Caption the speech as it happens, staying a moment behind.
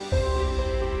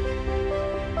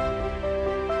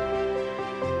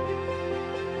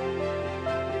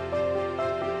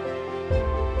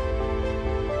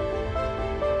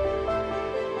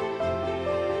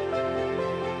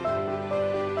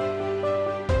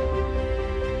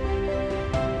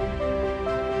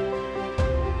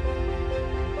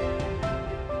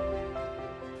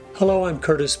Hello, I'm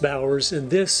Curtis Bowers,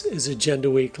 and this is Agenda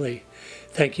Weekly.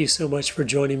 Thank you so much for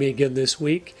joining me again this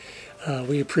week.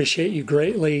 We appreciate you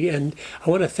greatly, and I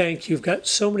want to thank you. You've got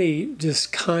so many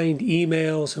just kind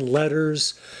emails and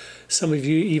letters, some of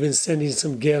you even sending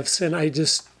some gifts, and I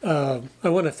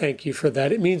want to thank you for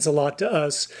that. It means a lot to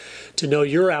us to know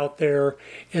you're out there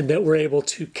and that we're able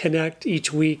to connect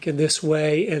each week in this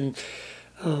way, and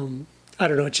I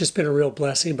don't know, it's just been a real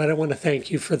blessing, but I want to thank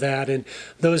you for that. And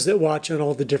those that watch on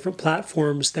all the different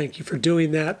platforms, thank you for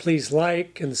doing that. Please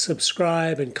like and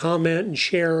subscribe and comment and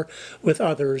share with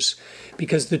others,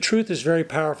 because the truth is very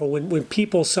powerful. When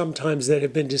people sometimes that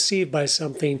have been deceived by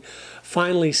something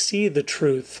finally see the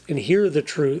truth and hear the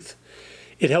truth,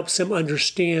 it helps them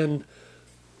understand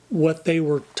what they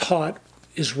were taught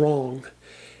is wrong.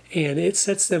 And it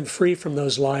sets them free from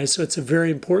those lies. So it's a very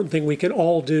important thing we can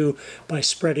all do by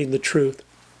spreading the truth.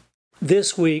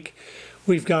 This week,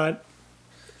 we've got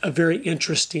a very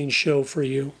interesting show for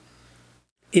you.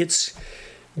 It's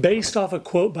based off a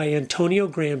quote by Antonio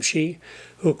Gramsci,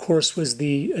 who of course was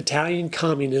the Italian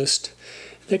communist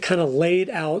that kind of laid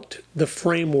out the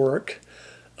framework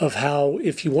of how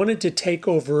if you wanted to take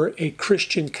over a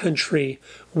Christian country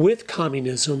with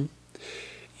communism,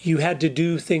 you had to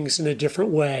do things in a different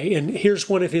way. And here's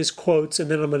one of his quotes, and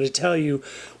then I'm going to tell you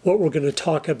what we're going to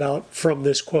talk about from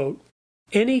this quote.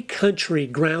 Any country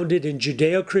grounded in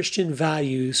Judeo-Christian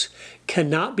values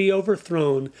cannot be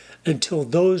overthrown until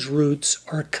those roots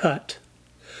are cut.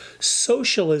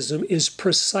 Socialism is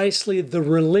precisely the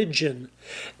religion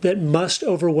that must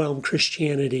overwhelm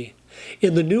Christianity.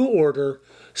 In the new order,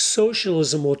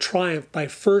 socialism will triumph by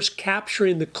first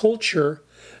capturing the culture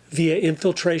via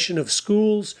infiltration of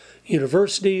schools,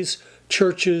 universities,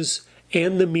 churches,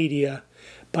 and the media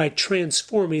by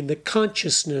transforming the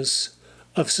consciousness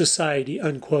of society,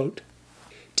 unquote.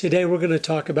 Today we're going to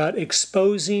talk about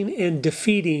exposing and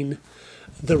defeating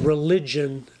the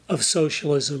religion of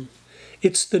socialism.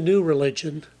 It's the new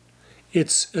religion.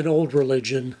 It's an old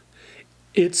religion.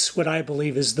 It's what I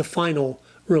believe is the final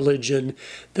religion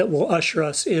that will usher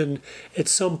us in at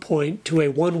some point to a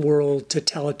one-world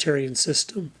totalitarian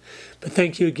system. But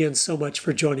thank you again so much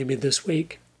for joining me this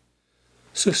week.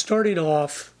 So starting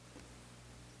off,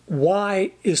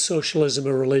 why is socialism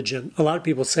a religion? A lot of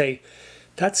people say,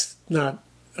 that's not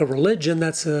a religion,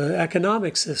 that's an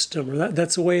economic system, or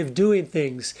that's a way of doing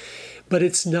things. But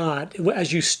it's not.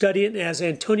 As you study it, as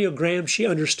Antonio Gramsci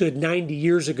understood 90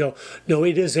 years ago, no,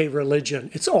 it is a religion.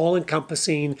 It's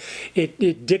all-encompassing.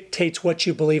 It dictates what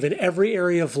you believe in every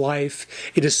area of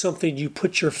life. It is something you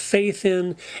put your faith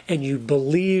in and you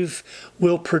believe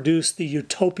will produce the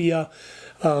utopia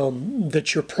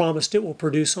that you're promised it will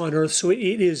produce on earth. So it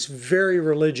is very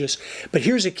religious. But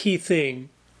here's a key thing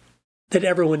that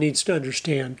everyone needs to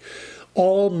understand.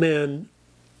 All men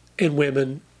and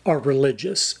women are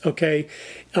religious, okay?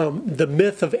 The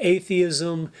myth of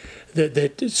atheism,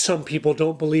 that some people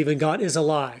don't believe in God, is a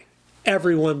lie.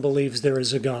 Everyone believes there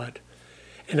is a God.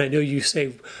 And I know you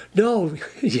say, no,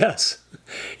 yes,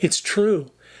 it's true.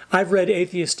 I've read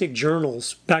atheistic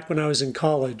journals back when I was in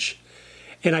college,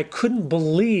 and I couldn't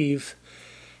believe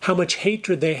how much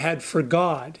hatred they had for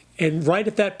God. And right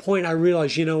at that point, I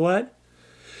realized, you know what?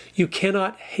 You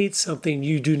cannot hate something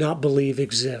you do not believe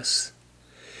exists.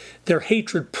 Their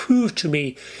hatred proved to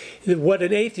me that what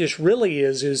an atheist really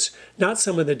is not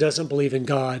someone that doesn't believe in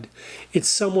God. It's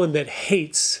someone that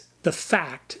hates the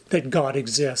fact that God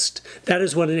exists. That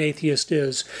is what an atheist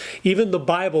is. Even the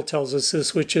Bible tells us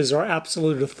this, which is our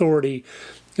absolute authority.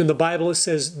 In the Bible it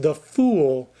says, the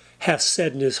fool hath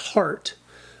said in his heart,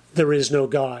 there is no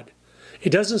God.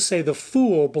 It doesn't say the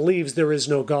fool believes there is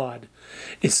no God.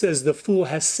 It says the fool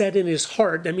has said in his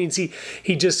heart. That means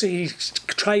he's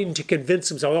trying to convince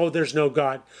himself, oh, there's no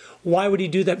God. Why would he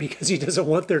do that? Because he doesn't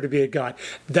want there to be a God.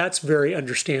 That's very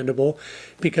understandable,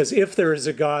 because if there is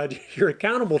a God, you're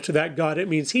accountable to that God. It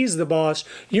means he's the boss.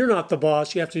 You're not the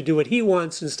boss. You have to do what he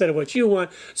wants instead of what you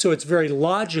want. So it's very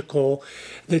logical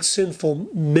that sinful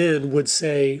men would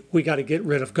say, we got to get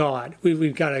rid of God.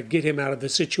 We've got to get him out of the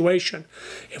situation.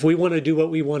 If we want to do what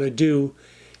we want to do,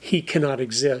 he cannot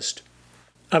exist.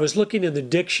 I was looking in the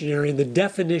dictionary, and the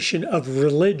definition of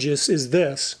religious is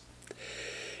this.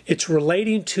 It's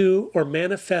relating to or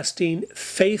manifesting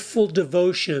faithful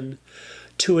devotion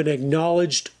to an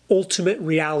acknowledged ultimate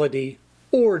reality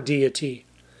or deity.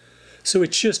 So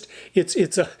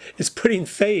it's putting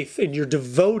faith, and you're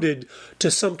devoted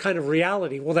to some kind of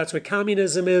reality. Well, that's what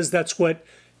communism is. That's what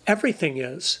everything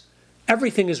is.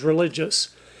 Everything is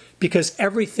religious, because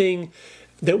everything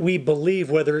that we believe,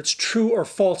 whether it's true or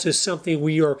false, is something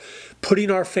we are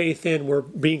putting our faith in, we're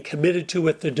being committed to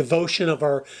with the devotion of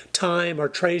our time, our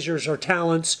treasures, our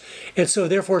talents, and so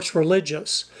therefore it's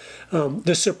religious.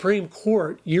 The Supreme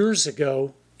Court years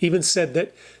ago even said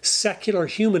that secular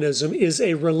humanism is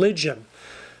a religion.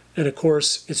 And of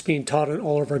course, it's being taught in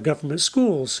all of our government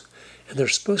schools. And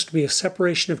there's supposed to be a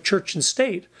separation of church and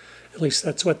state. At least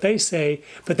that's what they say.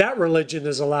 But that religion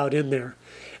is allowed in there.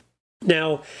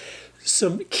 Now,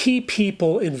 some key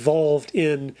people involved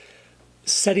in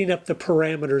setting up the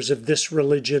parameters of this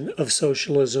religion of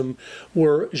socialism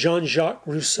were Jean-Jacques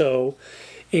Rousseau,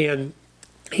 and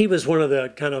he was one of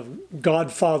the kind of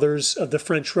godfathers of the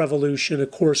French Revolution,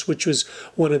 of course, which was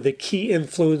one of the key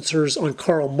influencers on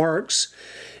Karl Marx.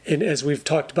 And as we've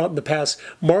talked about in the past,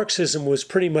 Marxism was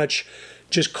pretty much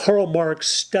just Karl Marx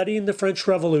studying the French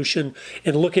Revolution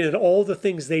and looking at all the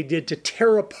things they did to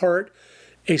tear apart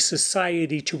a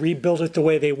society to rebuild it the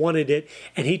way they wanted it.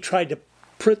 And he tried to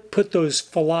put those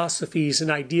philosophies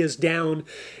and ideas down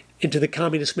into the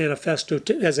Communist Manifesto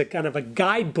as a kind of a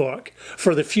guidebook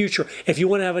for the future. If you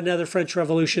want to have another French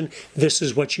Revolution, this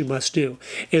is what you must do.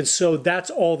 And so that's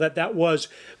all that was.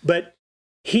 But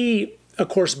he, of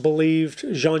course, believed,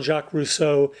 Jean-Jacques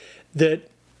Rousseau, that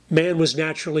man was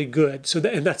naturally good.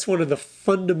 And that's one of the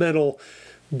fundamental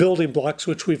building blocks,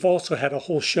 which we've also had a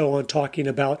whole show on talking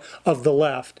about, of the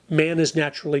left. Man is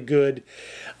naturally good,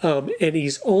 and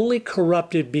he's only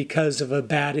corrupted because of a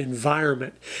bad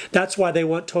environment. That's why they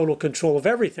want total control of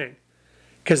everything,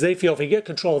 because they feel if they get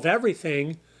control of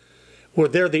everything, where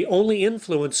they're the only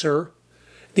influencer,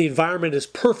 the environment is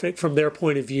perfect from their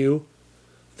point of view,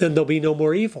 then there'll be no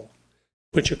more evil,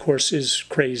 which of course is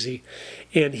crazy.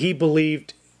 And he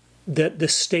believed that the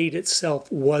state itself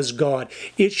was God.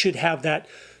 It should have that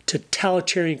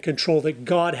totalitarian control that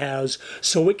God has,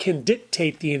 so it can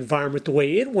dictate the environment the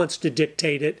way it wants to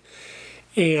dictate it,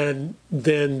 and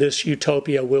then this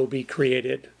utopia will be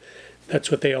created. That's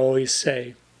what they always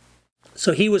say.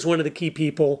 So he was one of the key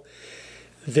people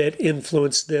that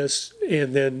influenced this,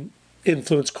 and then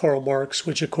influenced Karl Marx,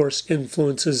 which of course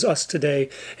influences us today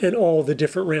and all the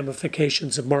different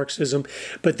ramifications of Marxism.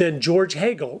 But then George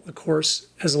Hegel, of course,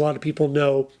 as a lot of people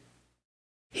know,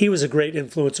 he was a great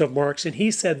influence of Marx, and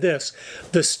he said this: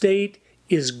 the state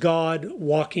is God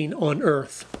walking on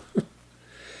earth.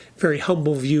 Very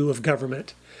humble view of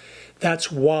government.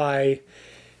 That's why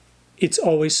it's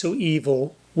always so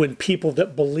evil when people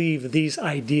that believe these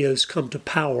ideas come to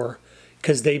power,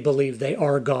 because they believe they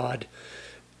are God.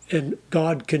 And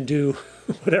God can do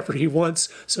whatever he wants,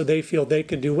 so they feel they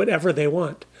can do whatever they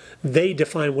want. They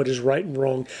define what is right and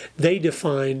wrong. They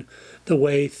define the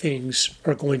way things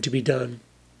are going to be done.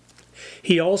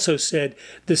 He also said,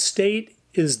 the state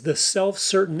is the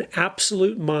self-certain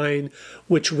absolute mind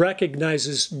which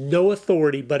recognizes no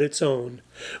authority but its own,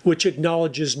 which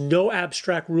acknowledges no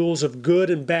abstract rules of good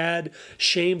and bad,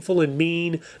 shameful and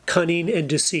mean, cunning and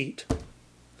deceit.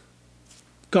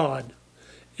 God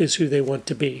is who they want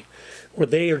to be, or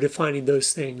they are defining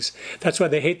those things. That's why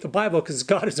they hate the Bible, because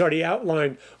God has already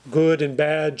outlined good and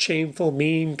bad, shameful,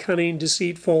 mean, cunning,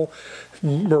 deceitful,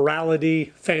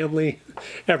 morality, family,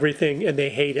 everything, and they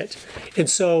hate it. And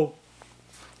so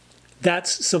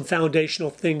that's some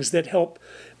foundational things that help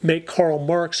make Karl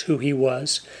Marx who he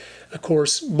was. Of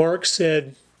course, Marx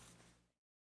said,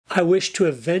 I wish to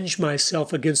avenge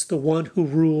myself against the one who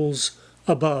rules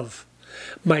above.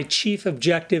 My chief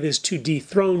objective is to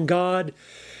dethrone God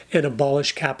and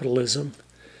abolish capitalism.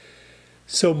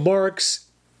 So Marx,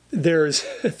 there's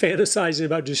fantasizing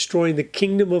about destroying the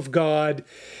kingdom of God.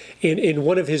 In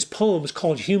one of his poems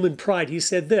called Human Pride, he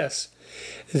said this: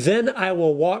 then I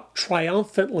will walk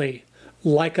triumphantly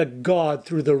like a god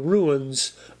through the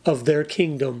ruins of their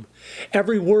kingdom.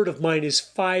 Every word of mine is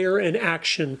fire and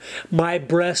action. My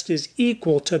breast is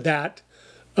equal to that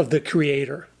of the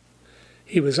Creator.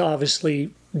 He was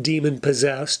obviously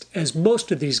demon-possessed, as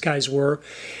most of these guys were,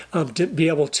 to be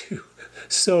able to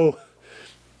so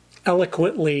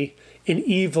eloquently and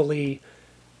evilly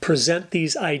present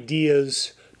these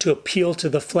ideas to appeal to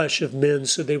the flesh of men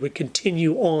so they would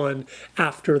continue on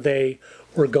after they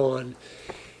were gone.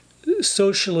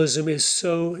 Socialism is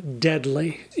so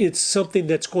deadly. It's something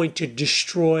that's going to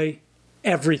destroy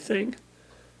everything.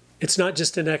 It's not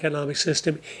just an economic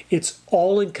system. It's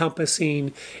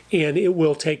all-encompassing, and it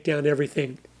will take down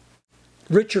everything.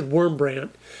 Richard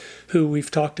Wurmbrand, who we've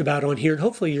talked about on here, and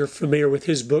hopefully you're familiar with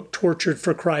his book, Tortured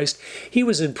for Christ. He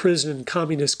was in prison in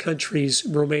communist countries,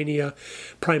 Romania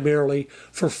primarily,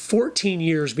 for 14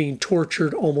 years, being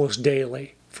tortured almost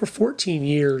daily. For 14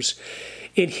 years.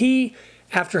 And he,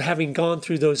 after having gone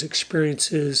through those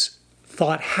experiences,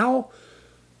 thought, how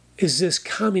is this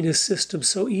communist system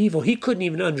so evil? He couldn't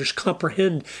even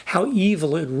comprehend how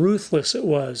evil and ruthless it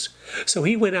was. So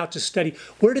he went out to study,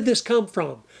 where did this come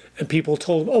from? And people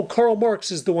told him, oh, Karl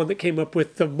Marx is the one that came up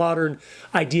with the modern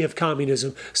idea of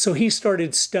communism. So he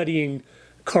started studying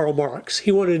Karl Marx.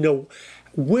 He wanted to know,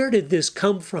 where did this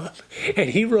come from?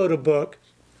 And he wrote a book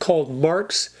called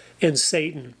Marx and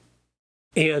Satan.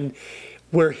 And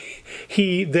where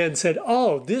he then said,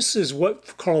 oh, this is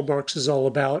what Karl Marx is all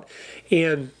about.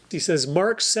 And he says,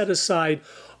 Marx set aside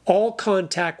all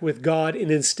contact with God and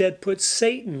instead put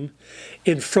Satan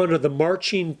in front of the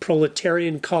marching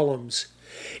proletarian columns.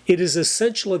 It is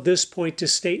essential at this point to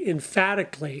state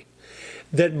emphatically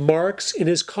that Marx and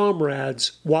his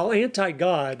comrades, while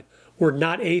anti-God, were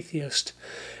not atheists,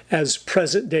 as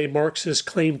present-day Marxists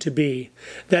claim to be.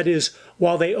 That is,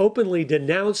 while they openly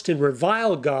denounced and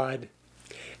reviled God,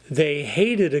 they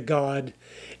hated a God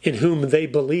in whom they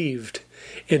believed,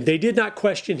 and they did not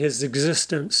question his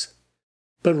existence,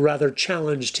 but rather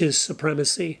challenged his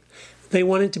supremacy. They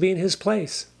wanted to be in his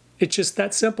place. It's just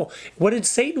that simple. What did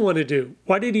Satan want to do?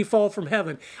 Why did he fall from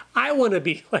heaven? I want to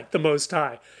be like the Most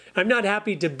High. I'm not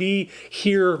happy to be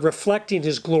here reflecting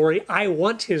his glory. I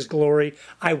want his glory.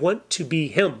 I want to be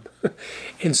him.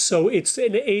 And so it's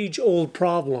an age-old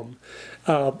problem.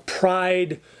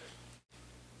 Pride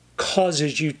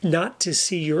causes you not to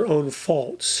see your own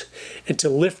faults and to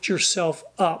lift yourself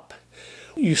up.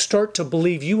 You start to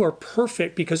believe you are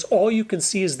perfect because all you can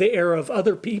see is the error of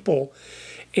other people,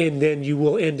 and then you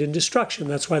will end in destruction.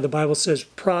 That's why the Bible says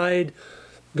pride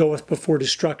goeth before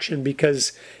destruction,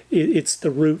 because it's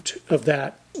the root of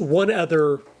that. One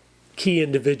other key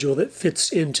individual that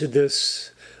fits into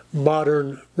this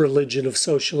modern religion of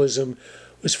socialism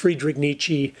was Friedrich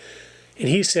Nietzsche. And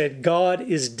he said, God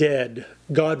is dead.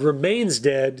 God remains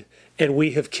dead, and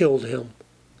we have killed him.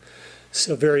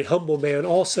 So very humble man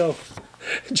also,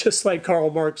 just like Karl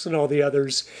Marx and all the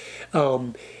others.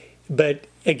 But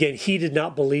again, he did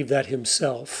not believe that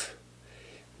himself.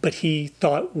 But he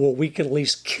thought, well, we can at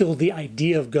least kill the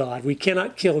idea of God. We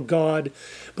cannot kill God,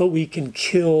 but we can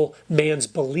kill man's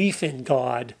belief in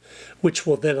God, which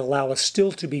will then allow us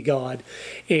still to be God.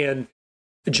 And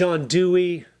John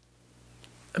Dewey,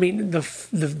 I mean, the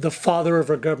father of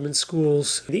our government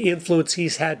schools, the influence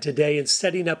he's had today in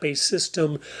setting up a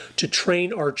system to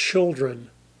train our children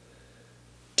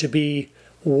to be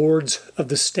wards of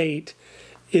the state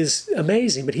is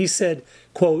amazing. But he said,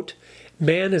 quote,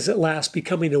 man is at last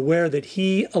becoming aware that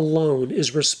he alone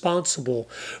is responsible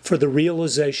for the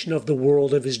realization of the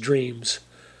world of his dreams.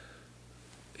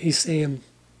 He's saying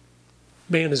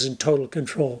man is in total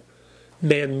control.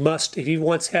 Man must, if he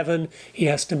wants heaven, he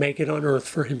has to make it on earth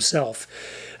for himself.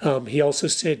 He also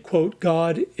said, quote,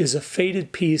 God is a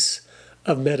fated piece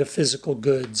of metaphysical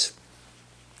goods.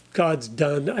 God's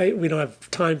done. We don't have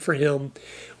time for him.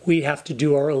 We have to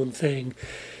do our own thing.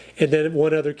 And then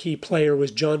one other key player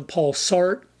was John Paul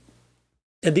Sartre.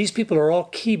 And these people are all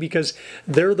key because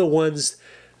they're the ones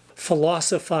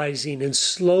philosophizing and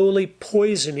slowly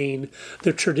poisoning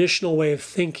the traditional way of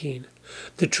thinking,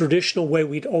 the traditional way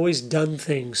we'd always done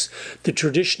things, the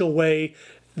traditional way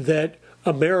that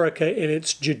America and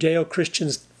its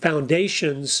Judeo-Christian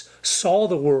foundations saw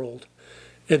the world,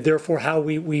 and therefore how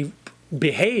we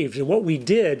behaved and what we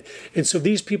did. And so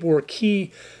these people were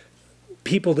key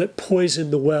people that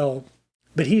poisoned the well.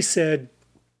 But he said,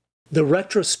 the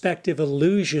retrospective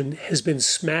illusion has been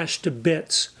smashed to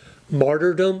bits.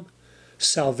 Martyrdom,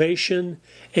 salvation,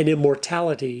 and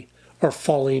immortality are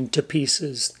falling to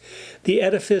pieces. The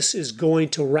edifice is going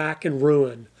to rack and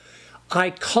ruin.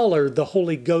 I colored the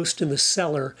Holy Ghost in the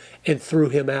cellar and threw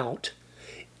him out.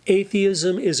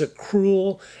 Atheism is a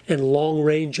cruel and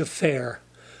long-range affair.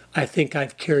 I think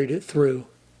I've carried it through.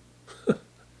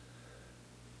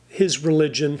 His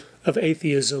religion of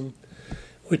atheism,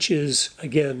 which is,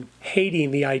 again,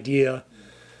 hating the idea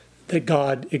that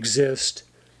God exists,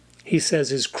 he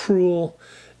says is cruel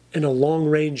and a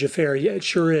long-range affair. Yeah, it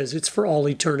sure is. It's for all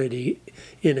eternity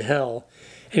in hell.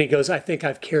 And he goes, I think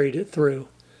I've carried it through.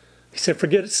 He said,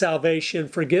 forget salvation,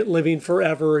 forget living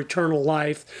forever, eternal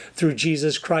life through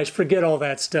Jesus Christ. Forget all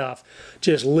that stuff.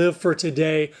 Just live for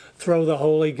today, throw the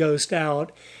Holy Ghost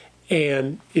out,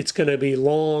 and it's going to be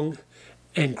long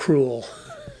and cruel.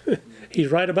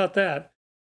 He's right about that.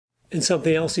 And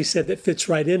something else he said that fits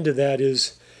right into that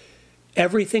is,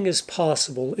 everything is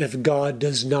possible if God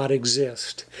does not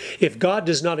exist. If God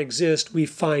does not exist, we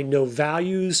find no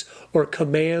values or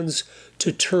commands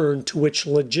to turn to which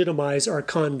legitimize our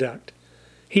conduct.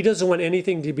 He doesn't want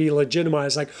anything to be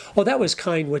legitimized like, oh, that was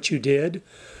kind what you did,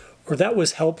 or that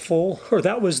was helpful, or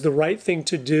that was the right thing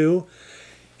to do.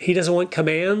 He doesn't want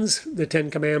commands, the Ten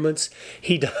Commandments.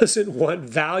 He doesn't want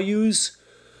values.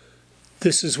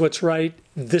 This is what's right.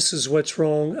 This is what's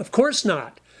wrong. Of course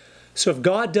not. So if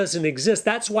God doesn't exist,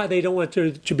 that's why they don't want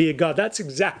there to be a God. That's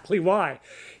exactly why.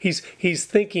 He's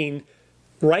thinking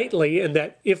rightly, and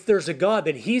that if there's a God,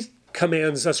 then he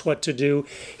commands us what to do.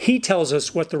 He tells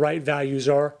us what the right values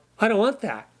are. I don't want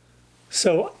that.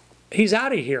 So he's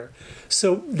out of here.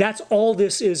 So that's all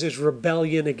this is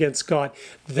rebellion against God.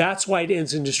 That's why it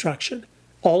ends in destruction.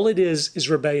 All it is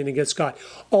rebellion against God.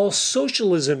 All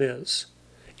socialism is,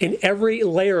 in every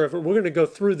layer of it, we're going to go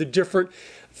through the different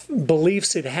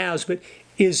beliefs it has, but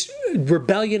is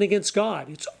rebellion against God.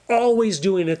 It's always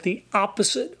doing it the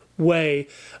opposite way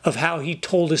of how he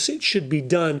told us it should be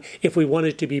done if we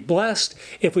wanted to be blessed,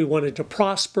 if we wanted to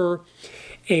prosper.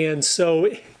 And so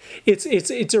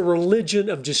it's a religion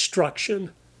of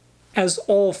destruction, as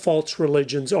all false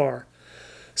religions are.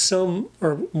 Some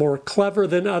are more clever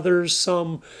than others,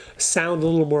 some sound a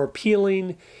little more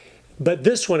appealing. But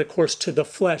this one, of course, to the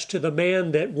flesh, to the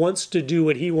man that wants to do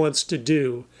what he wants to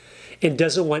do and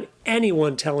doesn't want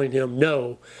anyone telling him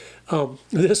no,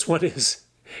 this one is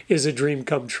a dream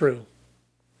come true.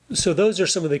 So those are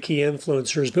some of the key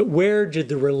influencers. But where did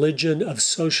the religion of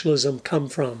socialism come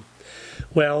from?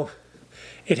 Well,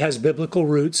 it has biblical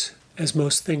roots, as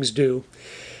most things do.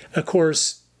 Of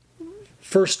course,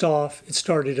 first off, it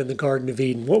started in the Garden of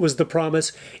Eden. What was the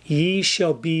promise? Ye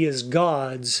shall be as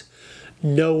gods,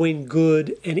 knowing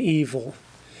good and evil.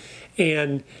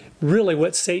 And really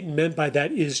what Satan meant by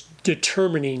that is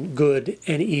determining good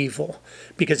and evil.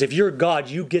 Because if you're God,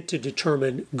 you get to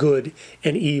determine good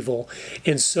and evil.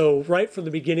 And so right from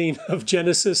the beginning of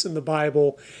Genesis in the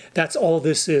Bible, that's all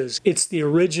this is. It's the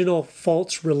original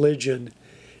false religion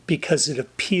because it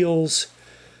appeals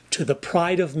to the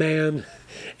pride of man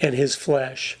and his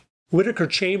flesh. Whittaker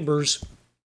Chambers,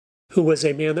 who was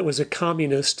a man that was a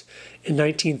communist in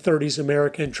 1930s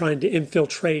America and trying to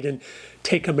infiltrate and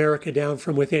take America down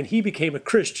from within. He became a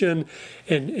Christian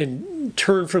and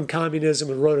turned from communism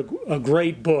and wrote a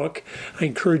great book I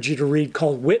encourage you to read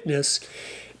called Witness.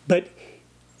 But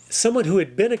someone who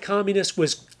had been a communist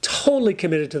was totally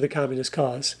committed to the communist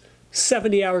cause.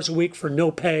 70 hours a week for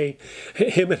no pay.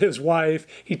 Him and his wife,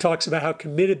 he talks about how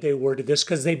committed they were to this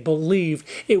because they believed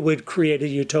it would create a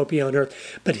utopia on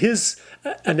earth. But his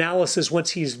analysis,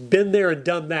 once he's been there and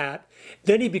done that,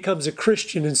 then he becomes a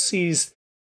Christian and sees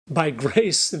by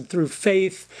grace and through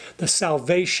faith the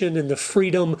salvation and the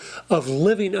freedom of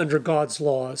living under God's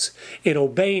laws and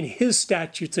obeying his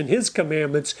statutes and his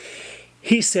commandments.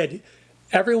 He said,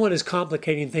 everyone is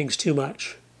complicating things too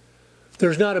much.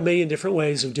 There's not a million different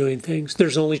ways of doing things.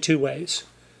 There's only two ways.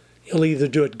 You'll either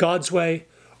do it God's way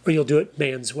or you'll do it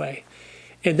man's way.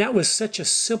 And that was such a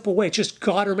simple way. It's just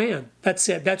God or man. That's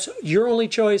it. That's your only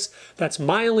choice. That's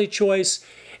my only choice.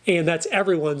 And that's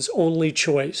everyone's only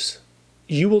choice.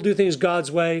 You will do things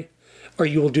God's way or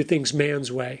you will do things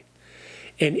man's way.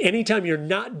 And anytime you're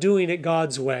not doing it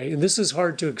God's way, and this is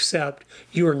hard to accept,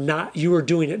 you are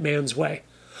doing it man's way.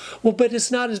 Well, but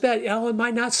it's not as bad. Oh, it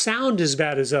might not sound as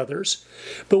bad as others.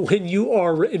 But when you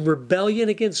are in rebellion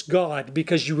against God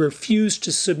because you refuse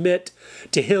to submit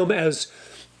to him as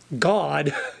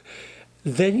God,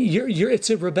 then it's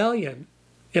a rebellion.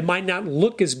 It might not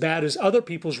look as bad as other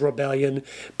people's rebellion,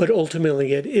 but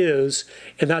ultimately it is.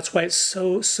 And that's why it's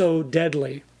so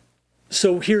deadly.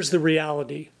 So here's the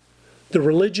reality. The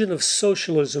religion of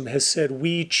socialism has said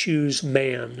we choose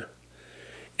man.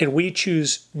 And we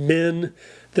choose men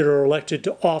that are elected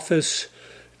to office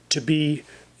to be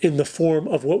in the form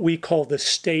of what we call the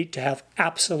state, to have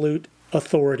absolute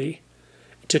authority,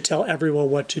 to tell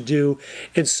everyone what to do.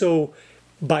 And so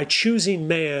by choosing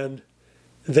man,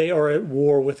 they are at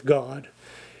war with God.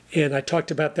 And I talked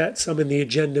about that some in the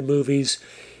Agenda movies,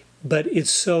 but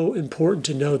it's so important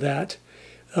to know that.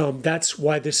 That's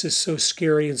why this is so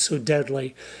scary and so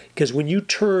deadly. Because when you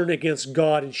turn against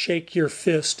God and shake your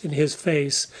fist in his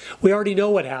face, we already know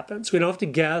what happens. We don't have to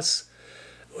guess.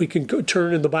 We can go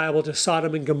turn in the Bible to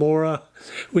Sodom and Gomorrah.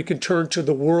 We can turn to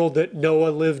the world that Noah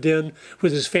lived in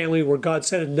with his family, where God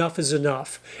said, enough is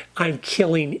enough. I'm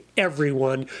killing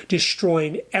everyone,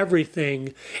 destroying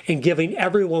everything, and giving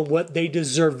everyone what they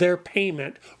deserve, their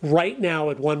payment right now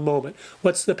at one moment.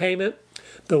 What's the payment?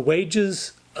 The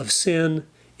wages of sin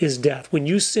is death. When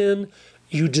you sin,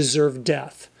 you deserve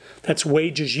death. That's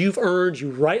wages you've earned,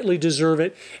 you rightly deserve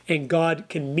it, and God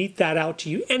can mete that out to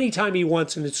you anytime he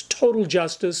wants, and it's total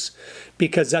justice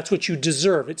because that's what you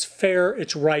deserve. It's fair,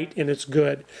 it's right, and it's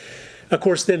good. Of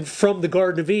course, then from the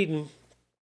Garden of Eden,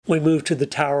 we move to the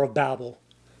Tower of Babel.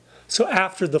 So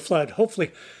after the flood,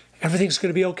 hopefully everything's going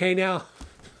to be okay now.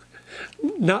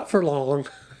 Not for long.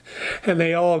 And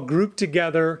they all grouped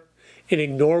together and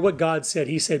ignore what God said.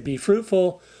 He said, be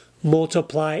fruitful,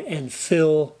 multiply, and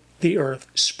fill the earth.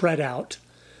 Spread out.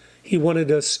 He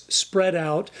wanted us spread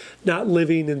out, not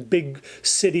living in big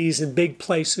cities and big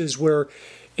places where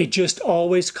it just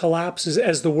always collapses,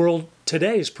 as the world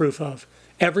today is proof of.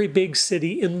 Every big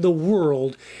city in the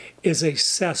world is a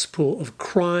cesspool of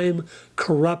crime,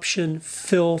 corruption,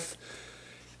 filth,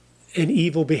 and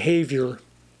evil behavior.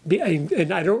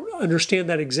 And I don't understand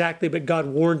that exactly, but God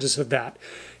warned us of that.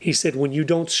 He said, when you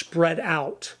don't spread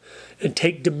out and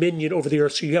take dominion over the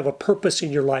earth, so you have a purpose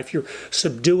in your life, you're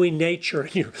subduing nature,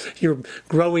 and you're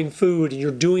growing food, and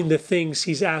you're doing the things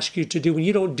He's asked you to do. When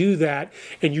you don't do that,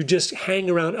 and you just hang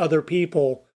around other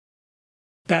people,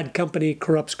 bad company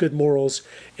corrupts good morals,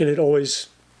 and it always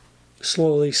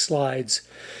slowly slides.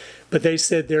 But they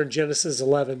said there in Genesis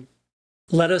 11,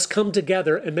 let us come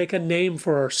together and make a name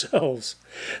for ourselves.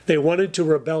 They wanted to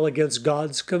rebel against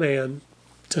God's command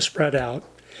to spread out,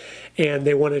 and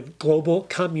they wanted global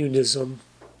communism.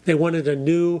 They wanted a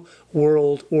new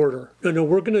world order. No,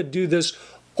 we're going to do this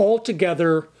all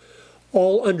together,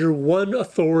 all under one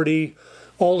authority,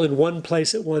 all in one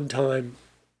place at one time.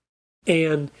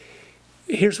 And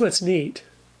here's what's neat.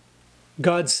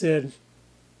 God said,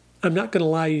 I'm not going to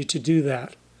allow you to do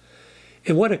that.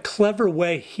 And what a clever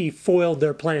way He foiled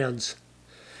their plans.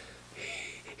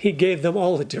 He gave them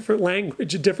all a different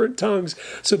language, different tongues.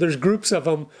 So there's groups of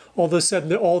them. All of a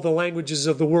sudden, all the languages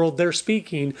of the world they're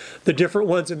speaking, the different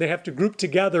ones, and they have to group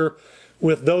together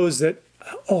with those that,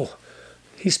 oh,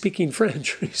 he's speaking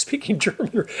French, he's speaking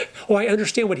German. Oh, I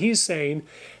understand what he's saying.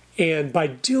 And by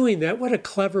doing that, what a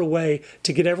clever way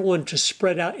to get everyone to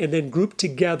spread out and then group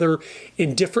together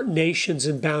in different nations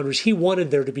and boundaries. He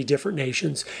wanted there to be different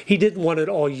nations. He didn't want it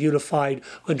all unified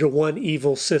under one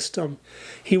evil system.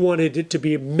 He wanted it to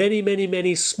be many, many,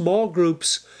 many small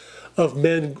groups of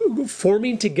men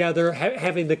forming together,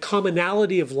 having the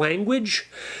commonality of language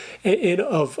and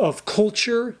of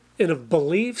culture and of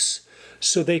beliefs,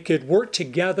 so they could work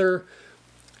together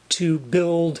to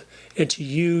build and to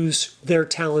use their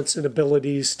talents and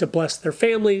abilities to bless their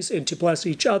families and to bless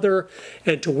each other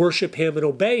and to worship Him and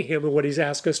obey Him in what He's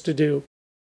asked us to do.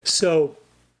 So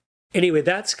anyway,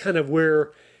 that's kind of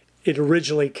where it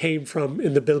originally came from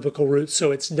in the biblical roots.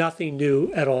 So it's nothing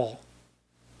new at all.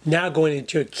 Now going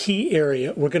into a key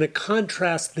area, we're going to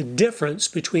contrast the difference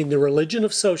between the religion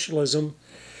of socialism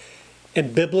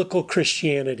and biblical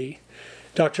Christianity.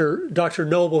 Dr.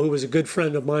 Noble, who was a good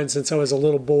friend of mine since I was a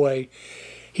little boy,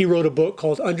 he wrote a book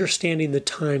called Understanding the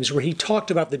Times, where he talked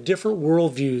about the different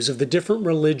worldviews of the different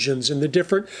religions and the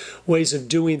different ways of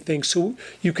doing things, so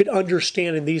you could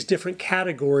understand in these different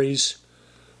categories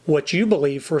what you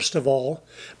believe, first of all,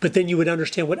 but then you would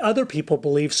understand what other people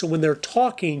believe, so when they're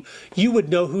talking, you would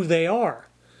know who they are.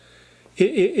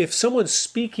 If someone's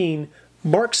speaking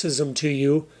Marxism to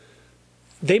you,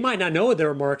 they might not know they're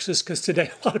a Marxist, because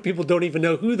today a lot of people don't even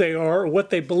know who they are or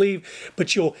what they believe,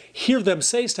 but you'll hear them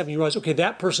say stuff and you realize, okay,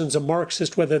 that person's a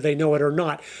Marxist whether they know it or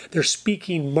not. They're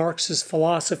speaking Marxist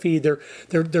philosophy. They're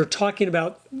talking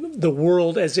about the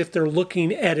world as if they're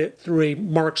looking at it through a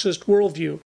Marxist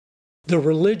worldview. The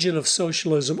religion of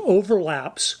socialism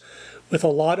overlaps with a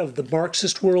lot of the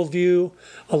Marxist worldview,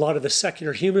 a lot of the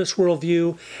secular humanist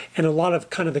worldview, and a lot of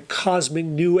kind of the cosmic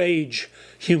New Age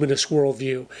humanist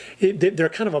worldview. They're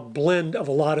kind of a blend of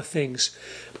a lot of things.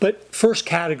 But first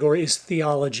category is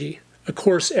theology. Of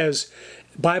course, as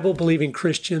Bible-believing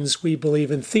Christians, we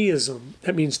believe in theism.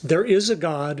 That means there is a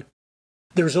God,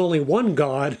 there's only one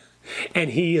God,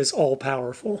 and He is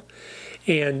all-powerful.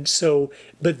 And so,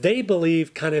 but they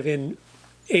believe kind of in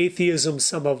atheism,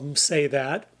 some of them say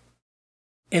that.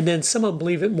 And then some of them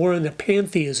believe it more in the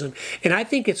pantheism. And I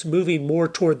think it's moving more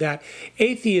toward that.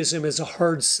 Atheism is a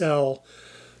hard sell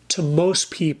to most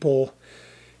people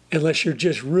unless you're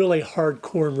just really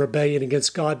hardcore in rebellion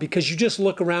against God, because you just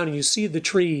look around and you see the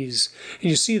trees and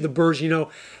you see the birds,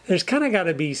 there's kind of got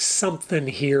to be something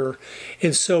here.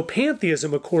 And so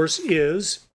pantheism, of course,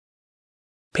 is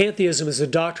a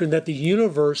doctrine that the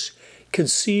universe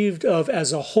conceived of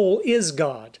as a whole is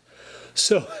God.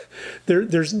 So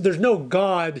there's no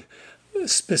God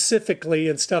specifically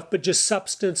and stuff, but just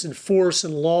substance and force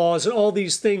and laws and all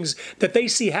these things that they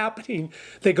see happening.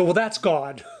 They go, well, that's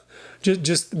God,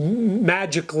 just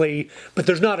magically, but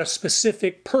there's not a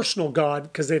specific personal God,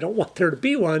 because they don't want there to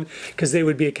be one, because they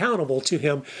would be accountable to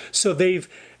Him. So they've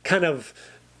kind of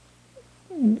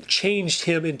changed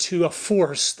Him into a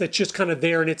force that's just kind of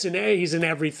there, and He's in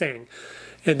everything.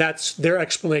 And that's their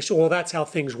explanation. Well, that's how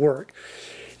things work.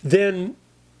 Then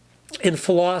in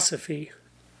philosophy,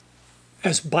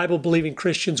 as Bible-believing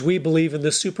Christians, we believe in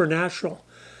the supernatural.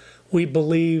 We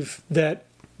believe that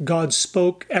God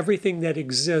spoke everything that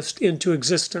exists into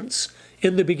existence.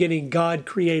 In the beginning, God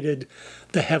created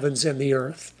the heavens and the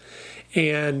earth.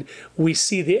 And we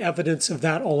see the evidence of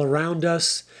that all around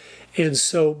us. And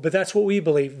so, but that's what we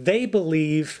believe. They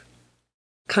believe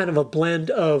kind of a blend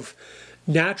of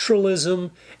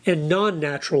naturalism and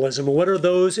non-naturalism. And what are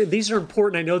those? And these are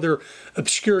important. I know they're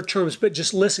obscure terms, but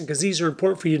just listen, because these are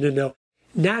important for you to know.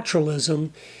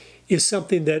 Naturalism is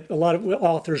something that a lot of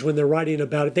authors, when they're writing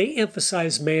about it, they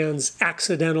emphasize man's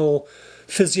accidental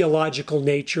physiological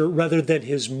nature rather than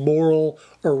his moral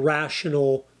or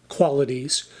rational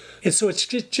qualities. And so it's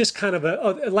just kind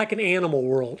of like an animal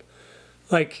world.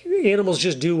 Like animals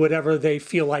just do whatever they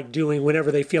feel like doing,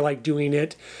 whenever they feel like doing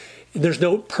it. There's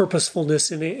no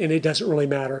purposefulness in it, and it doesn't really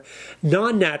matter.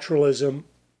 Non-naturalism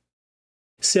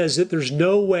says that there's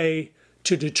no way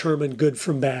to determine good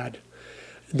from bad.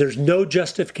 There's no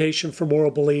justification for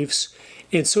moral beliefs.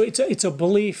 And so it's a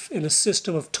belief in a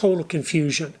system of total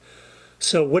confusion.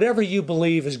 So whatever you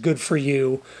believe is good for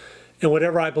you, and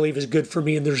whatever I believe is good for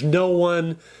me, and there's no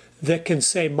one that can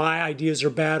say my ideas are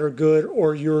bad or good,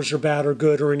 or yours are bad or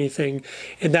good, or anything.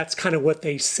 And that's kind of what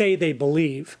they say they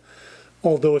believe.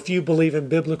 Although if you believe in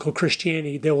biblical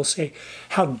Christianity, they will say,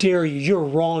 how dare you, you're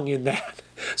wrong in that.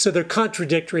 So they're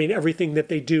contradictory in everything that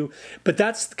they do. But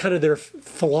that's kind of their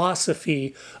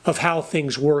philosophy of how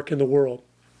things work in the world.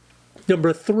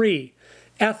 Number 3,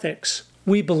 ethics.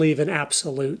 We believe in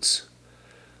absolutes.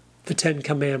 The 10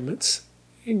 Commandments.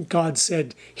 And God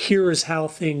said, here is how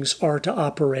things are to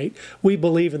operate. We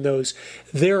believe in those.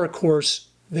 There, of course,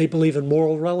 they believe in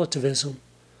moral relativism.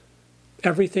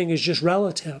 Everything is just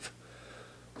relative.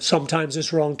 Sometimes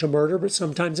it's wrong to murder, but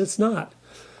sometimes it's not.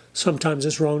 Sometimes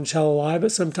it's wrong to tell a lie,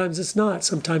 but sometimes it's not.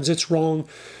 Sometimes it's wrong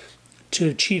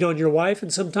to cheat on your wife,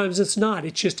 and sometimes it's not.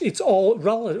 It's all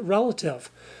relative.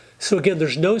 So again,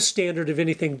 there's no standard of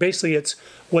anything. Basically, it's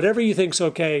whatever you think's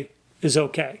okay is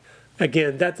okay.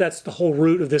 Again, that's the whole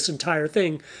root of this entire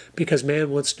thing, because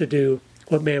man wants to do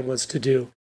what man wants to do.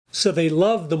 So they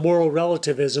love the moral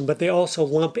relativism, but they also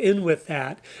lump in with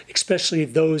that, especially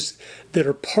those that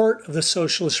are part of the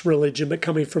socialist religion, but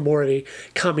coming from more of a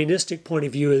communistic point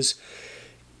of view, is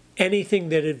anything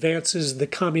that advances the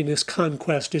communist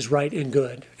conquest is right and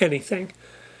good. Anything.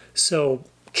 So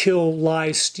kill,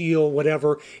 lie, steal,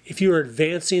 whatever. If you are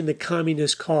advancing the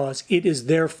communist cause, it is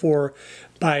therefore,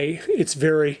 by its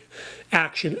very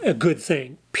action, a good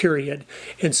thing, period.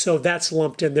 And so that's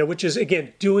lumped in there, which is,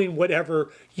 again, doing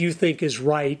whatever you think is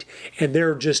right, and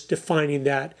they're just defining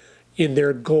that in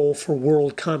their goal for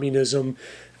world communism,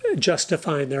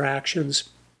 justifying their actions.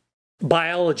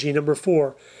 Biology, number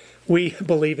 4. We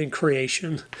believe in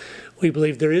creation. We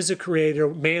believe there is a creator.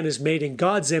 Man is made in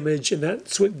God's image, and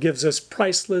that's what gives us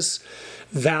priceless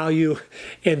value.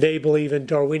 And they believe in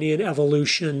Darwinian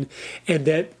evolution, and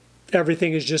that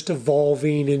everything is just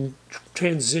evolving and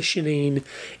transitioning,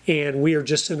 and we are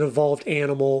just an evolved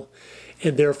animal,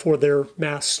 and therefore their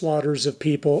mass slaughters of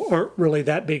people aren't really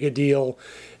that big a deal,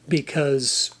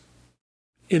 because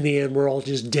in the end we're all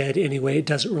just dead anyway. It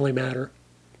doesn't really matter.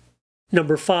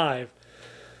 Number 5,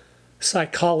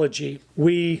 psychology.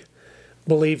 We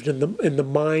believed in the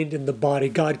mind and the body.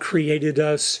 God created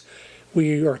us.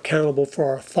 We are accountable for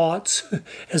our thoughts,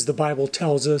 as the Bible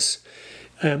tells us,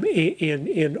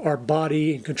 in our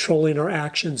body, and controlling our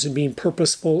actions and being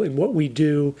purposeful in what we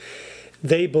do.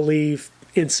 They believe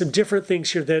in some different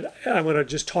things here that I want to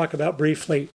just talk about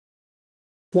briefly.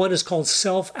 One is called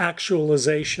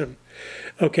self-actualization.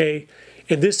 Okay,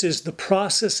 and this is the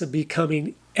process of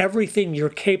becoming everything you're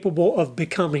capable of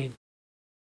becoming.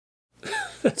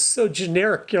 That's so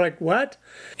generic. You're like, what?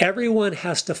 Everyone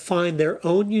has to find their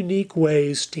own unique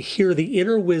ways to hear the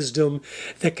inner wisdom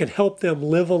that can help them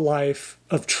live a life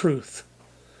of truth.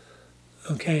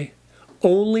 Okay?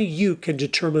 Only you can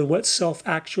determine what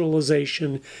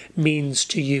self-actualization means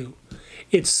to you.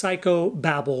 It's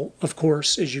psychobabble, of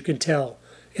course, as you can tell.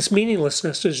 It's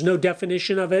meaninglessness. There's no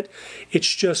definition of it.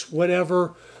 It's just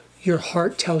whatever your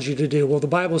heart tells you to do. Well, the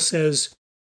Bible says,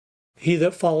 he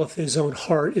that followeth his own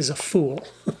heart is a fool.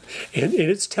 And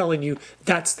it's telling you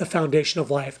that's the foundation of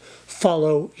life.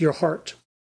 Follow your heart.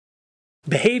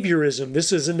 Behaviorism,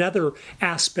 this is another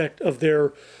aspect of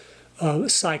their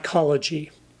psychology.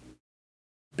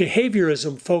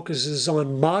 Behaviorism focuses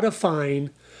on modifying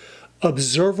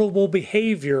observable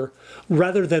behavior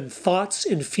rather than thoughts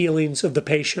and feelings of the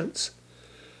patients.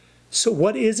 So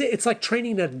what is it? It's like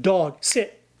training a dog.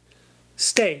 Sit,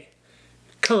 stay,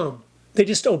 come. They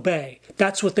just obey.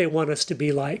 That's what they want us to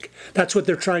be like. That's what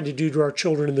they're trying to do to our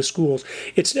children in the schools.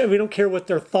 We don't care what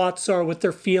their thoughts are, what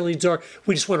their feelings are.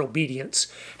 We just want obedience.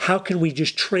 How can we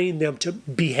just train them to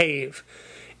behave?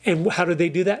 And how do they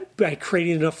do that? By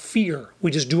creating enough fear.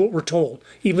 We just do what we're told,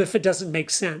 even if it doesn't make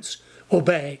sense.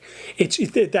 Obey.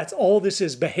 That's all this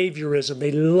is, behaviorism.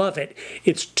 They love it.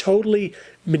 It's totally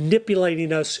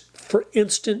manipulating us for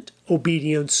instant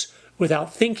obedience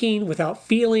without thinking, without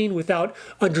feeling, without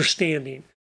understanding.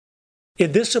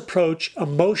 In this approach,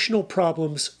 emotional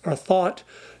problems are thought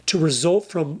to result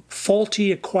from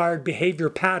faulty acquired behavior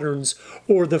patterns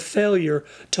or the failure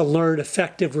to learn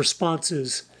effective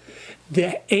responses.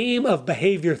 The aim of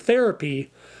behavior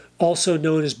therapy, also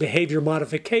known as behavior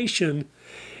modification,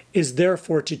 is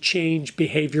therefore to change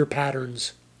behavior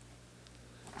patterns.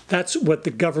 That's what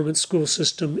the government school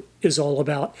system is all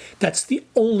about. That's the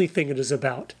only thing it is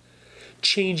about.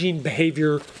 Changing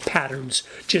behavior patterns,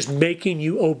 just making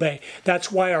you obey.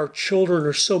 That's why our children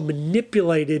are so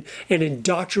manipulated and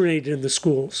indoctrinated in the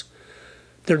schools.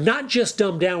 They're not just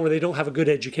dumbed down where they don't have a good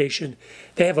education.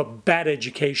 They have a bad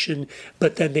education,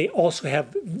 but then they also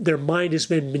have, their mind has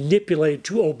been manipulated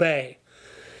to obey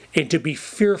and to be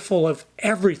fearful of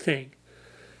everything.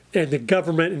 And the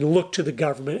government, and look to the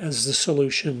government as the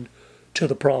solution to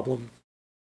the problem.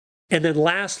 And then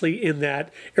lastly, in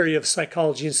that area of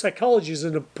psychology, and psychology is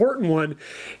an important one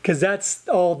because that's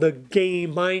all the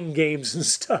mind games and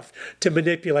stuff to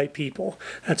manipulate people.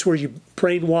 That's where you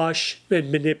brainwash and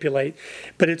manipulate.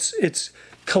 But it's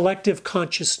collective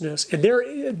consciousness. And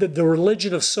the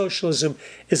religion of socialism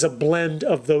is a blend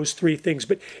of those three things.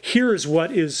 But here is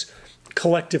what is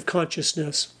collective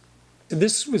consciousness. And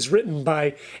this was written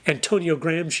by Antonio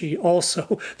Gramsci,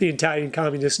 also the Italian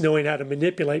communist, knowing how to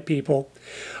manipulate people.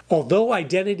 Although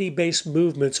identity-based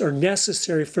movements are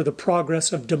necessary for the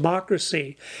progress of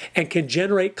democracy and can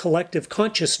generate collective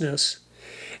consciousness,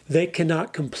 they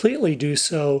cannot completely do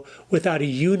so without a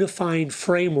unifying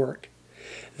framework.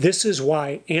 This is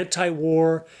why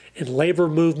anti-war and labor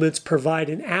movements provide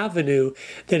an avenue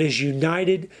that has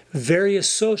united various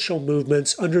social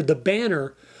movements under the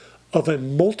banner of a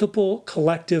multiple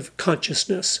collective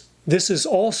consciousness. This is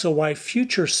also why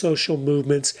future social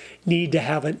movements need to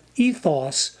have an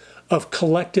ethos of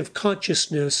collective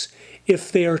consciousness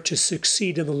if they are to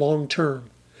succeed in the long term.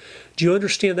 Do you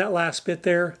understand that last bit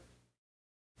there?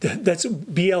 That's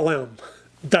BLM.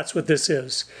 That's what this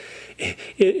is.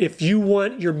 If you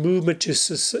want your movement to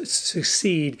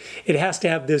succeed, it has to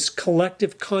have this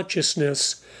collective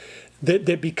consciousness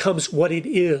that becomes what it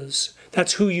is.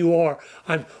 That's who you are.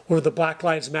 Or the Black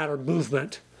Lives Matter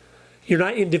movement. You're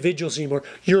not individuals anymore.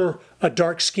 You're a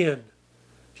dark skin.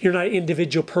 You're not an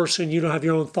individual person. You don't have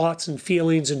your own thoughts and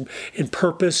feelings and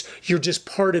purpose. You're just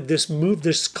part of this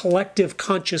this collective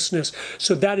consciousness.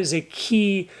 So that is a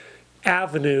key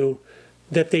avenue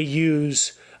that they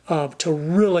use to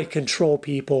really control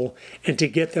people and to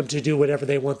get them to do whatever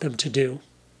they want them to do.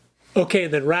 Okay,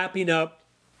 and then wrapping up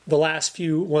the last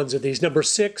few ones of these. Number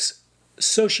 6,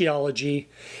 sociology.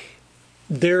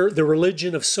 The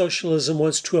religion of socialism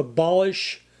wants to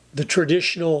abolish the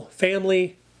traditional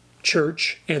family,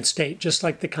 church, and state, just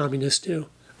like the communists do.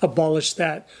 Abolish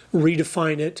that,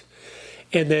 redefine it.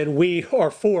 And then we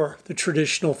are for the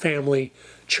traditional family,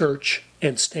 church,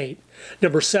 and state.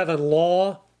 Number 7,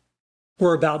 law.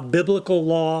 We're about biblical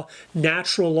law,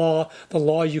 natural law, the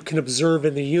law you can observe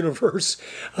in the universe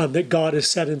that God has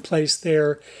set in place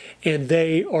there. And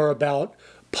they are about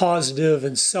positive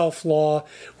and self-law,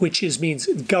 which means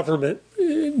government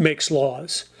makes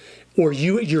laws, or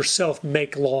you yourself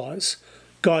make laws.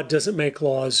 God doesn't make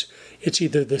laws. It's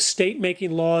either the state making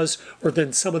laws, or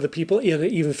then some of the people in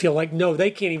it even feel like, no,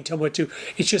 they can't even tell me what to do.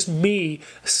 It's just me,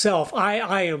 self.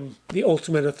 I am the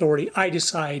ultimate authority. I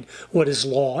decide what is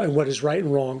law and what is right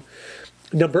and wrong.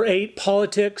 Number 8,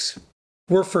 politics.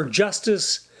 We're for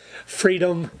justice,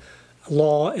 freedom,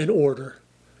 law, and order.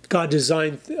 God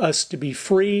designed us to be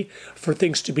free, for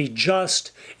things to be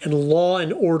just, and law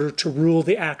and order to rule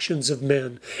the actions of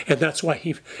men. And that's why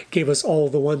He gave us all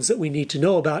the ones that we need to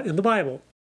know about in the Bible.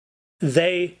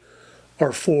 They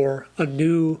are for a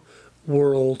new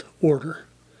world order.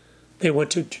 They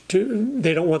want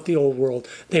they don't want the old world.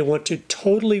 They want to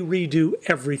totally redo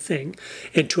everything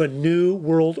into a new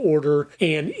world order.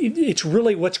 And it's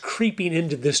really what's creeping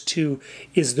into this too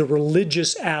is the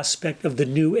religious aspect of the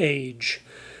new age,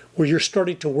 where you're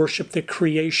starting to worship the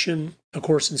creation, of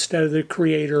course, instead of the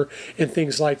creator and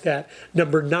things like that.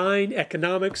 Number 9,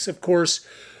 economics. Of course,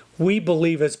 we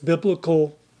believe as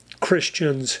biblical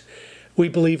Christians, we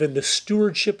believe in the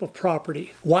stewardship of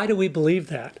property. Why do we believe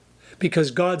that?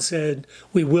 Because God said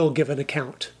we will give an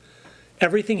account.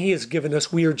 Everything he has given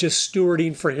us, we are just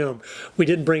stewarding for him. We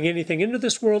didn't bring anything into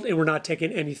this world, and we're not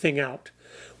taking anything out.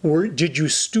 Did you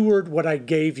steward what I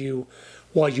gave you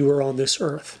while you were on this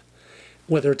earth?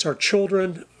 Whether it's our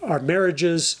children, our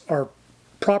marriages, our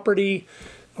property,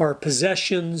 our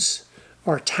possessions,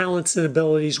 our talents and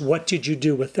abilities, what did you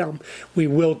do with them? We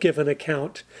will give an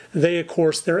account. They, of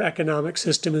course, their economic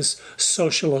system is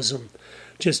socialism.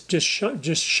 Just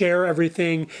share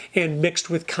everything, and mixed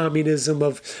with communism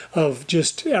of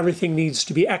just everything needs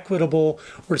to be equitable,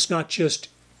 where it's not just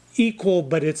equal,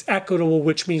 but it's equitable,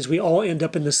 which means we all end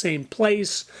up in the same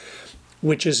place,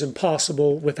 which is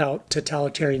impossible without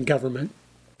totalitarian government.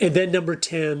 And then number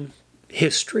 10,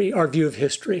 history, our view of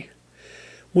history.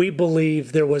 We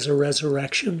believe there was a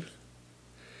resurrection,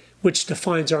 which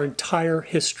defines our entire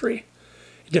history.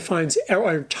 It defines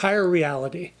our entire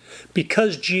reality.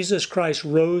 Because Jesus Christ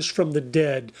rose from the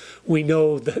dead, we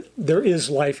know that there is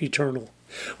life eternal.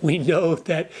 We know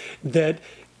that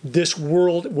this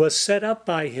world was set up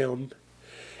by him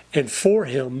and for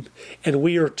him, and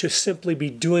we are to simply be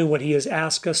doing what he has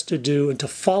asked us to do and to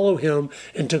follow him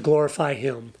and to glorify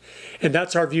him. And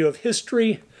that's our view of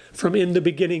history. From in the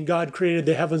beginning, God created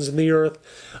the heavens and the earth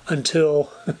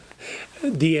until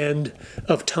the end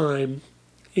of time.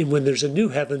 And when there's a new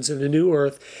heavens and a new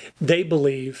earth, they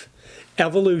believe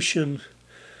evolution,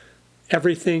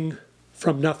 everything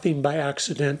from nothing by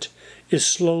accident, is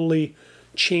slowly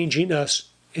changing us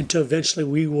until eventually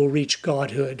we will reach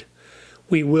godhood.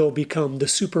 We will become the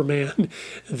Superman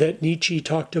that Nietzsche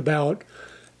talked about.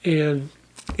 And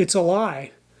it's a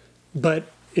lie, but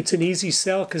it's an easy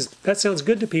sell because that sounds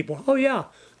good to people. Oh yeah,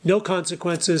 no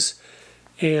consequences,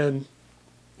 and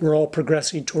we're all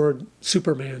progressing toward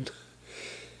Superman.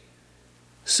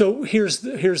 So here's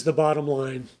the bottom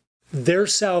line. Their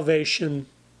salvation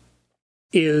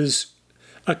is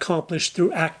accomplished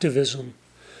through activism,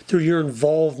 through your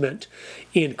involvement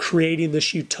in creating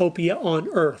this utopia on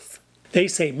earth. They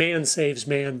say man saves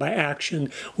man by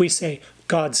action. We say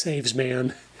God saves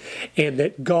man, and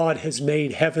that God has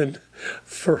made heaven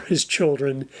for his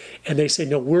children. And they say,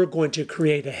 no, we're going to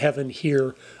create a heaven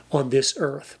here on this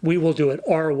earth. We will do it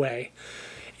our way.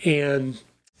 And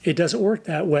it doesn't work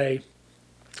that way.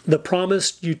 The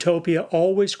promised utopia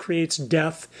always creates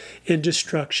death and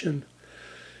destruction.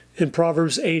 In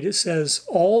Proverbs 8, it says,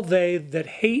 all they that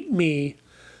hate me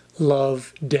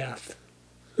love death.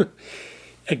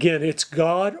 Again, it's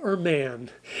God or man.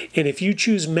 And if you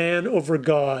choose man over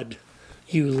God,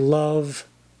 you love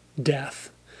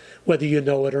death, whether you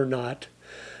know it or not.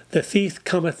 The thief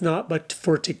cometh not but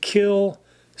for to kill,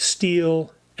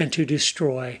 steal, and to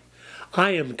destroy.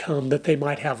 I am come that they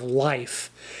might have life,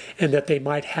 and that they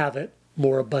might have it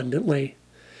more abundantly.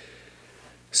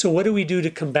 So what do we do to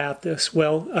combat this?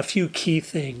 Well, a few key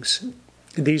things.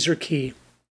 These are key.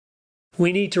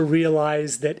 We need to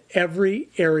realize that every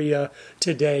area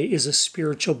today is a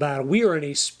spiritual battle. We are in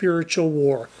a spiritual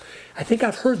war. I think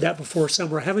I've heard that before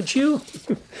somewhere, haven't you?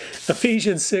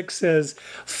 Ephesians 6 says,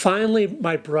 finally,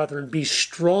 my brethren, be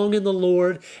strong in the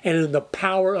Lord and in the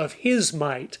power of his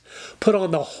might. Put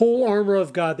on the whole armor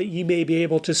of God that ye may be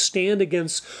able to stand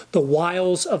against the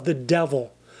wiles of the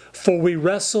devil. For we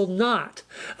wrestle not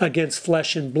against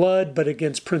flesh and blood, but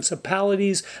against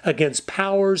principalities, against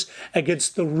powers,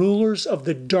 against the rulers of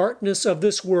the darkness of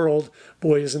this world.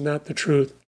 Boy, isn't that the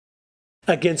truth?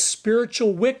 Against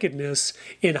spiritual wickedness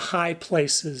in high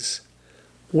places.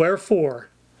 Wherefore,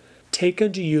 take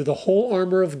unto you the whole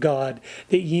armor of God,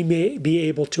 that ye may be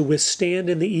able to withstand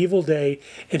in the evil day,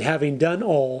 and having done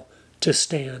all, to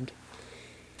stand.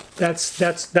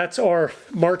 That's our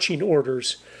marching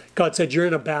orders. God said, you're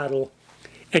in a battle,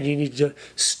 and you need to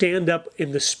stand up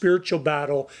in the spiritual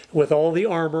battle with all the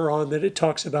armor on that it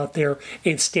talks about there,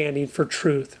 and standing for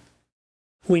truth.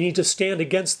 We need to stand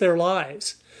against their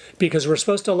lies, because we're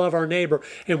supposed to love our neighbor.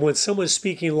 And when someone's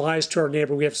speaking lies to our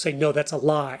neighbor, we have to say, no, that's a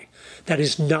lie. That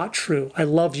is not true. I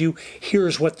love you.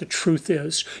 Here's what the truth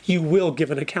is. You will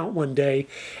give an account one day,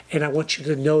 and I want you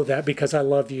to know that because I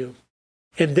love you.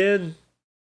 And then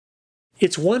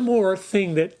it's one more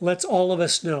thing that lets all of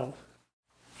us know.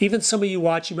 Even some of you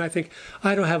watching might think,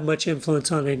 I don't have much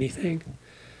influence on anything.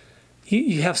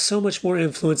 You have so much more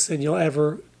influence than you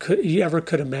ever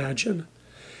could imagine.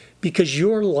 Because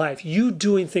your life, you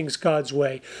doing things God's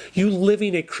way, you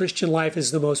living a Christian life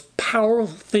is the most powerful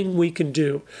thing we can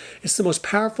do. It's the most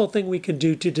powerful thing we can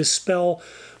do to dispel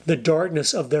the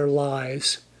darkness of their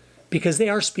lies. Because they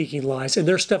are speaking lies, and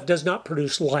their stuff does not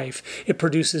produce life. It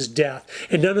produces death.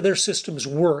 And none of their systems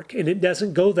work, and it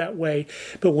doesn't go that way.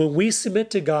 But when we submit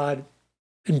to God,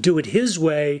 and do it His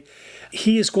way,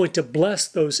 He is going to bless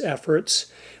those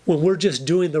efforts when we're just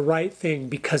doing the right thing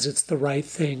because it's the right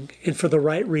thing and for the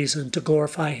right reason to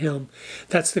glorify Him.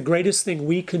 That's the greatest thing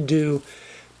we can do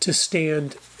to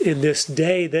stand in this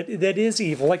day that is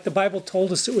evil, like the Bible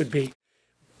told us it would be.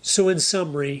 So in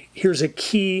summary, here's a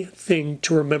key thing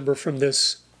to remember from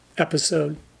this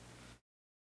episode.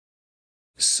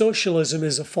 Socialism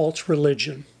is a false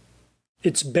religion.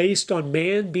 It's based on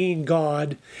man being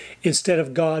God instead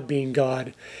of God being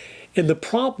God. And the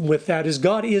problem with that is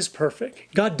God is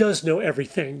perfect. God does know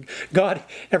everything. God,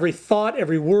 every thought,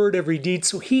 every word, every deed.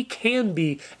 So He can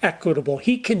be equitable.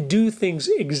 He can do things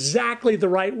exactly the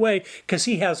right way because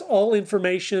He has all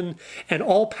information and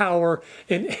all power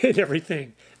and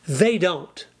everything. They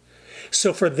don't.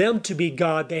 So for them to be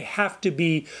God, they have to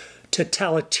be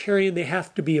totalitarian. They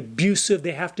have to be abusive.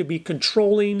 They have to be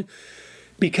controlling,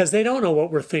 because they don't know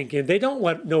what we're thinking. They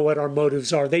don't know what our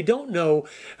motives are. They don't know,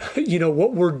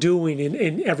 what we're doing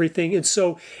and everything. And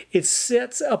so it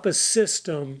sets up a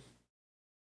system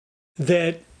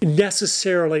that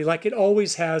necessarily, like it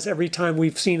always has every time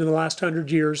we've seen in the last 100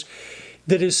 years,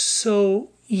 that is so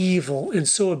evil and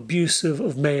so abusive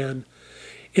of man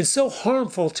and so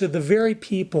harmful to the very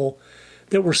people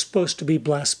that were supposed to be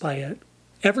blessed by it.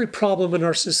 Every problem in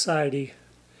our society,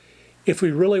 if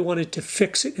we really wanted to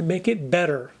fix it and make it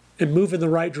better and move in the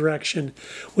right direction,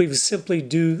 we would simply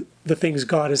do the things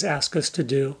God has asked us to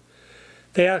do.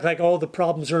 They act like all the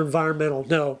problems are environmental.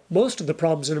 No, most of the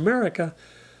problems in America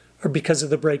are because of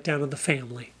the breakdown of the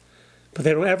family. But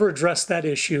they don't ever address that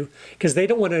issue because they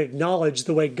don't want to acknowledge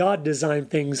the way God designed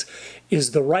things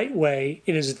is the right way.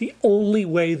 It is the only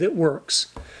way that works.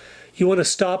 You want to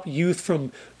stop youth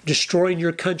from destroying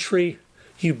your country?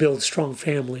 You build strong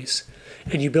families.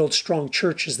 And you build strong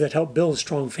churches that help build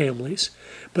strong families.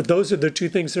 But those are the two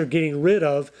things they're getting rid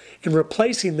of and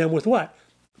replacing them with what?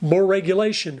 More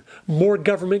regulation, more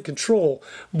government control,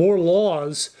 more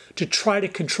laws to try to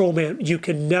control man. You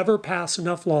can never pass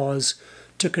enough laws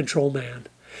to control man.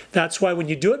 That's why when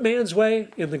you do it man's way,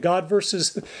 in the God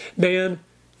versus man,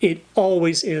 it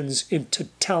always ends in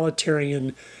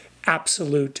totalitarian,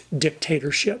 absolute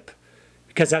dictatorship.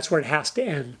 Because that's where it has to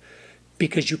end.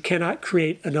 Because you cannot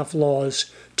create enough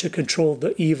laws to control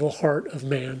the evil heart of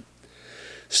man.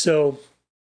 So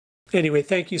anyway,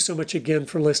 thank you so much again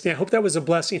for listening. I hope that was a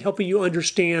blessing, helping you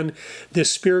understand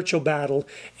this spiritual battle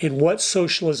and what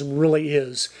socialism really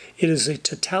is. It is a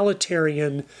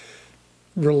totalitarian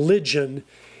religion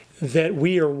that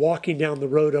we are walking down the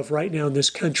road of right now in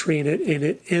this country, and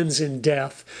it ends in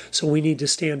death. So we need to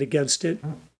stand against it.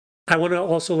 I want to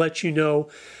also let you know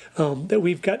that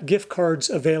we've got gift cards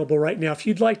available right now. If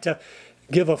you'd like to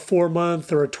give a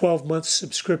 4-month or a 12-month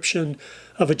subscription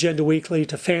of Agenda Weekly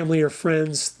to family or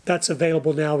friends, that's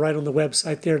available now right on the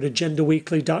website there at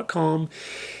agendaweekly.com.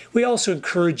 We also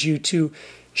encourage you to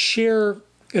share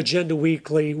Agenda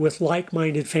Weekly with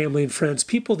like-minded family and friends,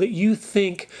 people that you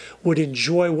think would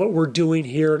enjoy what we're doing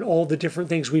here and all the different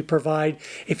things we provide.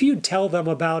 If you'd tell them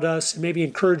about us and maybe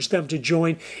encourage them to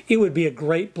join, it would be a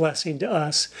great blessing to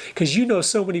us, because you know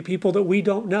so many people that we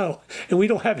don't know, and we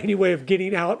don't have any way of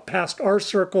getting out past our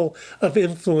circle of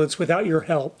influence without your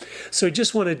help. So I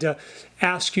just wanted to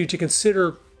ask you to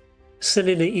consider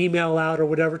sending an email out or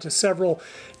whatever to several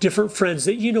different friends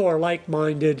that you know are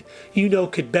like-minded, you know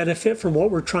could benefit from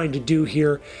what we're trying to do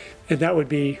here, and that would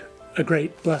be a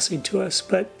great blessing to us.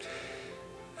 But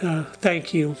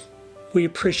thank you. We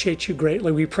appreciate you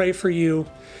greatly. We pray for you.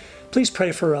 Please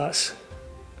pray for us.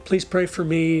 Please pray for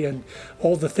me and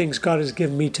all the things God has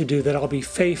given me to do, that I'll be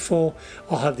faithful,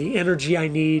 I'll have the energy I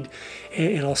need,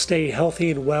 and I'll stay healthy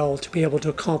and well to be able to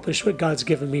accomplish what God's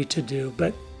given me to do.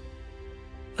 But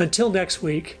until next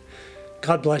week,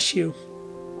 God bless you.